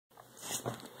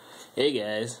Hey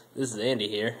guys, this is Andy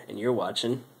here, and you're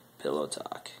watching Pillow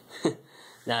Talk.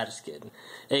 Nah, just kidding.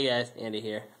 Hey guys, Andy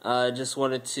here. Just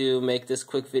wanted to make this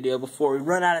quick video before we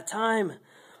run out of time.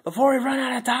 What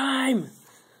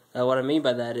I mean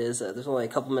by that is there's only a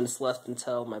couple minutes left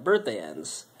until my birthday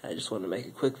ends. I just want to make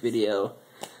a quick video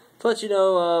to let you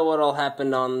know what all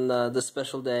happened on this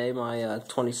special day, my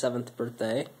 27th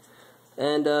birthday.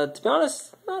 And to be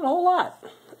honest, not a whole lot.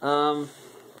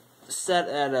 Set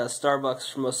at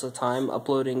Starbucks for most of the time,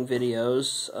 uploading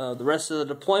videos. The rest of the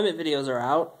deployment videos are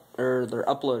out, or they're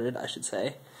uploaded, I should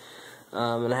say.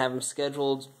 And I have them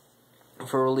scheduled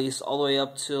for release all the way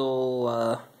up till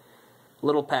a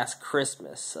little past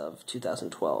Christmas of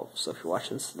 2012. So if you're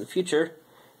watching this in the future,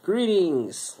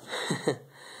 greetings!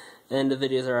 And the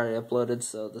videos are already uploaded,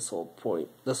 so this whole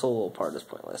little part is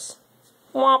pointless.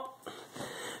 Womp!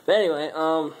 But anyway,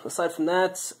 aside from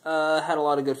that, had a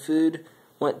lot of good food.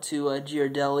 Went to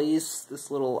TheAndySan,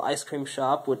 this little ice cream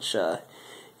shop, which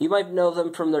you might know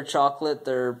them from their chocolate.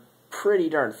 They're pretty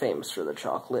darn famous for their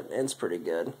chocolate, and it's pretty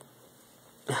good.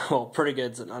 Well, pretty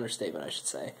good's an understatement, I should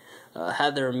say.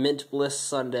 Had their Mint Bliss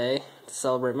Sundae to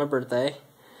celebrate my birthday,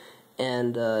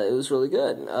 and it was really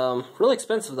good. Really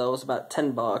expensive though; it was about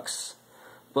 $10,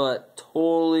 but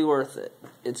totally worth it.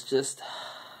 It's just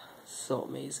so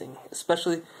amazing,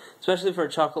 especially for a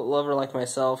chocolate lover like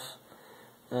myself.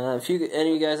 If any of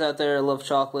you guys out there love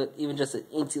chocolate, even just an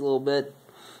inky little bit,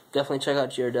 definitely check out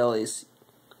TheAndySan.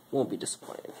 Won't be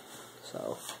disappointed.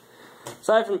 So,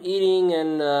 aside from eating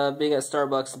and being at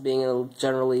Starbucks and being a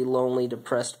generally lonely,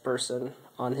 depressed person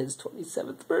on his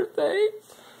 27th birthday,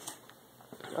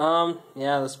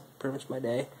 yeah, that's pretty much my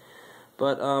day.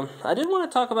 But I did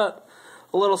want to talk about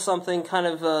a little something, kind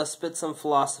of spit some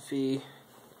philosophy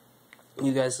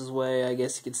you guys' way, I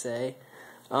guess you could say.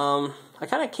 I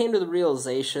kind of came to the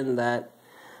realization that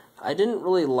I didn't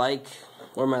really like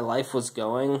where my life was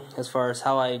going as far as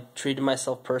how I treated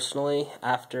myself personally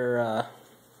after,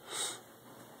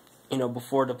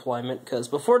 before deployment. Because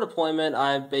before deployment,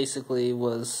 I basically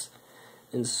was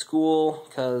in school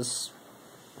because,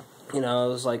 it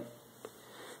was like,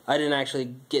 I didn't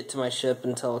actually get to my ship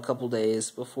until a couple days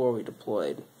before we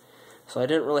deployed. So I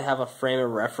didn't really have a frame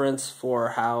of reference for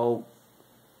how,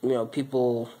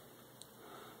 people...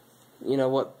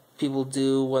 what people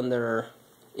do when they're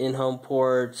in home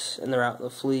port and they're out in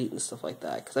the fleet and stuff like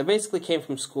that. Because I basically came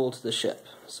from school to the ship.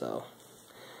 So,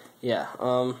 yeah.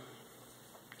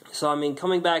 So, I mean,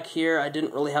 coming back here, I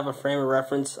didn't really have a frame of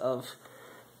reference of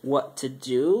what to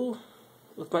do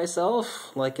with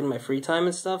myself, like in my free time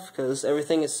and stuff, because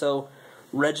everything is so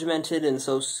regimented and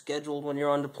so scheduled when you're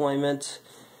on deployment.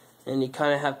 And you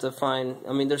kind of have to find...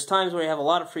 I mean, there's times where you have a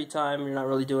lot of free time, you're not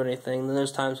really doing anything. Then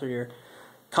there's times where you're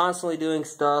constantly doing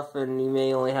stuff, and you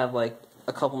may only have like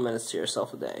a couple minutes to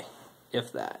yourself a day,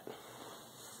 if that.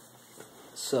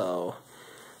 So,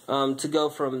 to go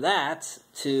from that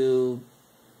to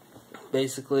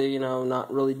basically,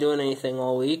 not really doing anything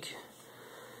all week,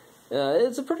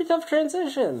 it's a pretty tough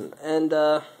transition, and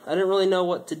I didn't really know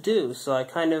what to do, so I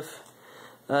kind of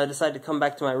decided to come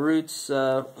back to my roots.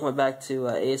 Went back to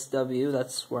ASW.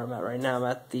 That's where I'm at right now. I'm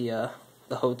at the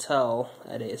hotel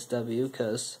at ASW,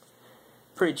 because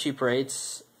pretty cheap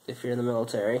rates if you're in the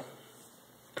military.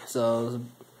 So it was a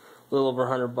little over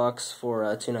 $100 for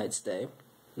a 2-night stay.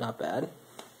 Not bad.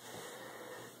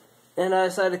 And I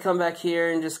decided to come back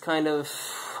here and just kind of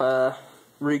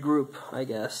regroup, I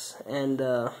guess. And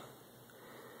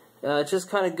just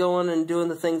kind of going and doing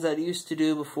the things I used to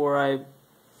do before I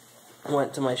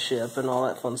went to my ship and all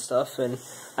that fun stuff. And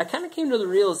I kind of came to the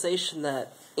realization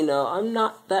that, I'm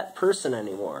not that person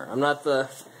anymore. I'm not the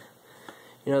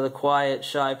the quiet,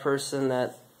 shy person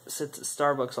that sits at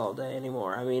Starbucks all day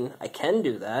anymore. I mean, I can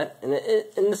do that,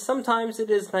 and sometimes it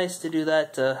is nice to do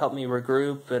that to help me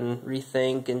regroup and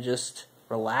rethink and just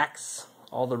relax,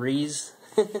 all the rees,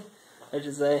 I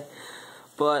should say.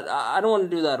 But I don't want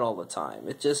to do that all the time.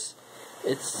 It's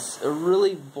a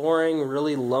really boring,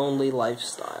 really lonely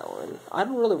lifestyle, and I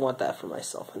don't really want that for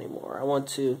myself anymore. I want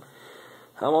to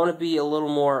be a little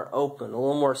more open, a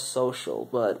little more social,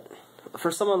 but for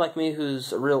someone like me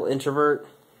who's a real introvert,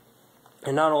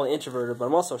 and not only introverted, but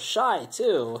I'm also shy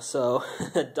too, so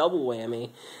double whammy.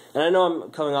 And I know I'm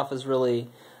coming off as really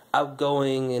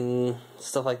outgoing and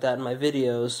stuff like that in my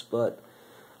videos, but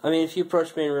I mean, if you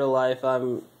approach me in real life,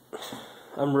 I'm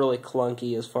really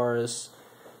clunky as far as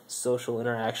social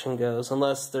interaction goes,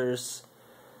 unless there's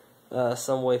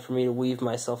some way for me to weave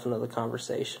myself into the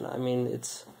conversation. I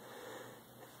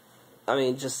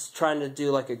mean, just trying to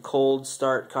do like a cold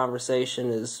start conversation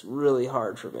is really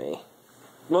hard for me.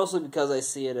 Mostly because I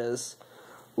see it as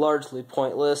largely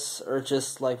pointless or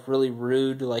just like really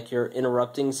rude, like you're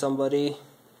interrupting somebody.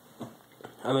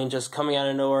 I mean, just coming out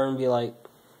of nowhere and be like,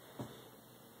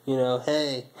 you know,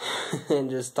 hey, and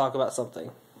just talk about something.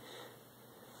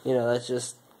 You know, that's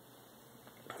just,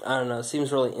 I don't know, it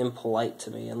seems really impolite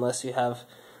to me, unless you have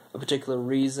a particular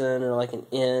reason or like an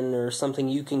in or something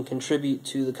you can contribute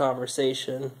to the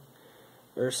conversation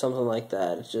or something like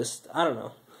that. It's just, I don't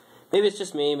know. Maybe it's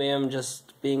just me, maybe I'm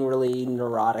just being really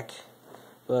neurotic.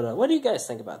 But what do you guys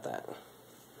think about that?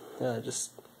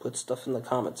 Just put stuff in the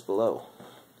comments below.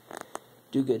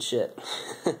 Do good shit.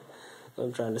 What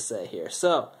I'm trying to say here.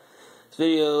 So, this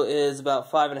video is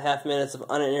about 5.5 minutes of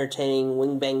unentertaining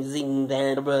wing bang zing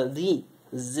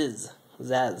ziz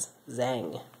zaz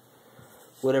zang,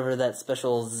 whatever that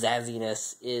special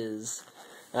zazziness is.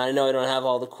 And I know I don't have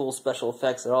all the cool special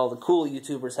effects that all the cool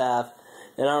YouTubers have,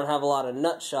 and I don't have a lot of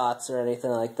nut shots or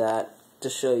anything like that to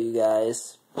show you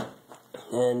guys,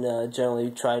 and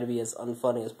generally try to be as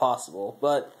unfunny as possible.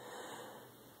 But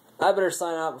I better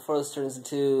sign out before this turns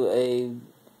into a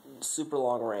super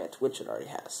long rant, which it already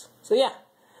has. So yeah,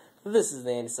 this is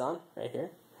TheAndySan right here.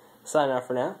 Signing out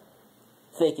for now.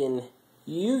 Thanking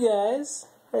you guys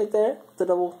right there, the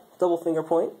double finger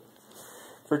point,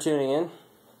 for tuning in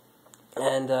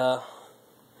and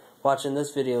watching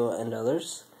this video and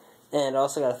others. And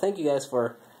also gotta thank you guys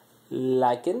for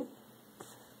liking,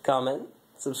 commenting,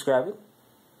 subscribing,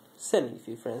 sending a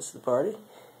few friends to the party.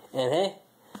 And hey,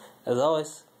 as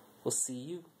always, we'll see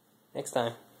you next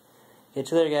time.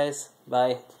 Catch you later, guys.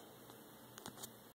 Bye.